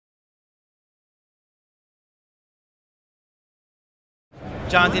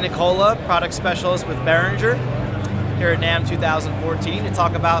John DiNicola, Product Specialist with Behringer, here at NAMM 2014 to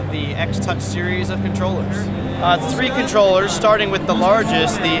talk about the X-Touch series of controllers. 3 controllers, starting with the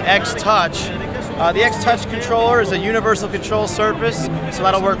largest, the X-Touch. The X-Touch controller is a universal control surface, so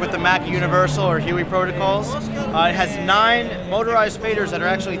that'll work with the Mackie Universal or Huey protocols. It has 9 motorized faders that are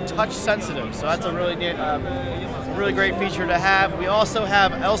actually touch sensitive, so that's a really great feature to have. We also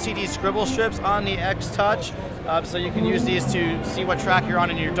have LCD scribble strips on the X-Touch, so you can use these to see what track you're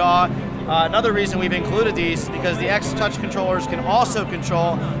on in your DAW. Another reason we've included these is because the X-Touch controllers can also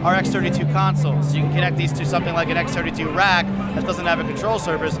control our X32 console. So you can connect these to something like an X32 rack that doesn't have a control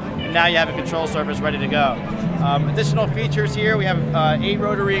surface, and now you have a control surface ready to go. Additional features here, we have 8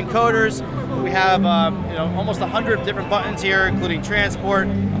 rotary encoders. We have almost 100 different buttons here, including transport,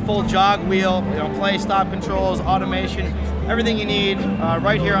 a full jog wheel, play, stop controls, automation, everything you need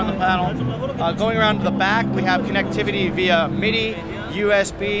right here on the panel. Going around to the back, we have connectivity via MIDI,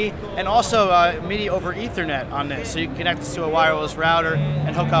 USB, and also MIDI over Ethernet on this, so you can connect this to a wireless router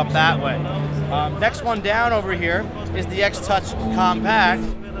and hook up that way. Next one down over here is the X-Touch Compact.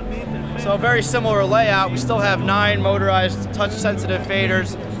 So a very similar layout. We still have 9 motorized touch-sensitive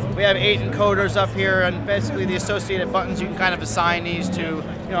faders. We have 8 encoders up here, and basically the associated buttons, you can kind of assign these to,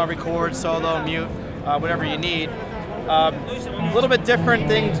 record, solo, mute, whatever you need. A little bit different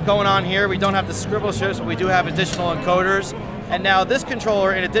things going on here. We don't have the scribble strips, but we do have additional encoders. And now this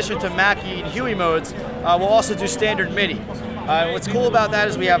controller, in addition to Mackie and Huey modes, will also do standard MIDI. What's cool about that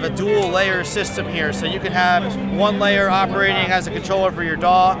is we have a dual layer system here, so you can have one layer operating as a controller for your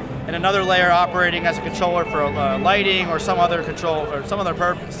DAW, and another layer operating as a controller for lighting or some other control or some other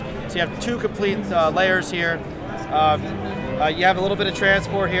purpose. So you have 2 complete layers here. You have a little bit of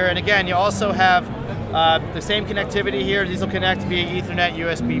transport here, and again, you also have the same connectivity here. These will connect via Ethernet,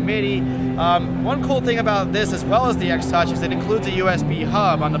 USB, MIDI. One cool thing about this, as well as the X-Touch, is it includes a USB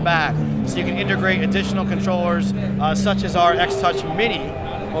hub on the back, so you can integrate additional controllers, such as our X-Touch Mini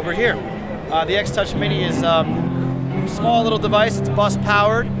over here. The X-Touch Mini is a small little device. It's bus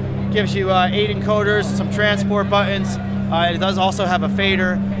powered. Gives you 8 encoders, some transport buttons. It does also have a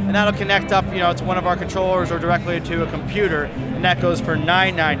fader, and that'll connect up, to one of our controllers or directly to a computer, and that goes for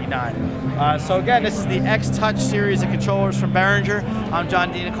 $9.99. So again, this is the X-Touch series of controllers from Behringer. I'm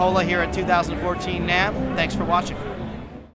John DiNicola here at 2014 NAMM. Thanks for watching.